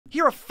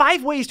Here are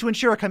 5 ways to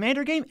ensure a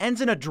Commander game ends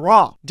in a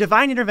draw.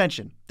 Divine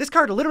Intervention. This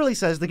card literally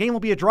says the game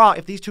will be a draw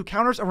if these 2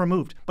 counters are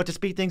removed, but to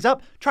speed things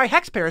up, try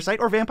Hex Parasite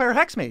or Vampire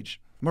Hexmage.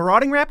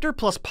 Marauding Raptor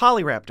plus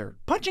Polyraptor.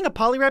 Punching a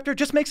Polyraptor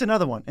just makes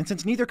another one, and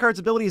since neither card's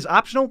ability is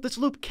optional, this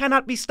loop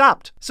cannot be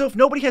stopped. So if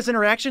nobody has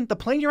interaction, the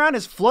plane you're on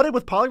is flooded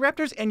with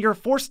Polyraptors and you're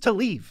forced to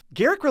leave.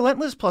 Garruk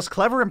Relentless plus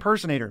Clever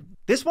Impersonator.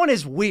 This one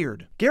is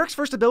weird. Garruk's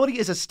first ability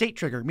is a state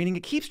trigger, meaning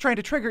it keeps trying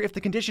to trigger if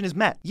the condition is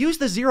met. Use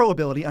the 0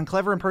 ability on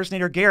Clever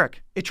Impersonator Garruk.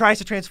 It tries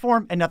to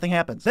transform and nothing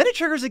happens. Then it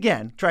triggers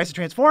again, tries to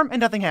transform and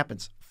nothing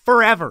happens.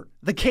 Forever.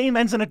 The game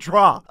ends in a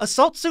draw.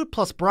 Assault Suit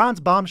plus Bronze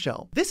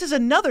Bombshell. This is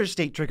another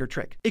state trigger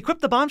trick. Equip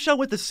the bombshell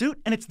with the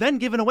suit and it's then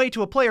given away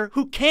to a player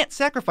who can't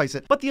sacrifice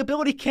it, but the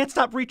ability can't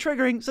stop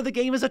re-triggering, so the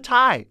game is a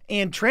tie.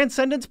 And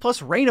Transcendence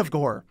plus Reign of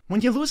Gore.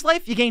 When you lose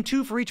life, you gain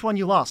 2 for each one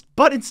you lost,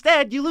 but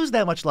instead you lose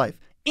that much life.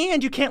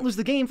 And you can't lose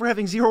the game for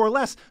having 0 or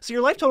less, so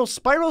your life total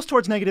spirals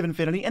towards negative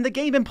infinity and the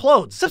game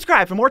implodes.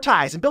 Subscribe for more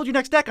ties and build your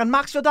next deck on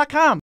Moxfield.com.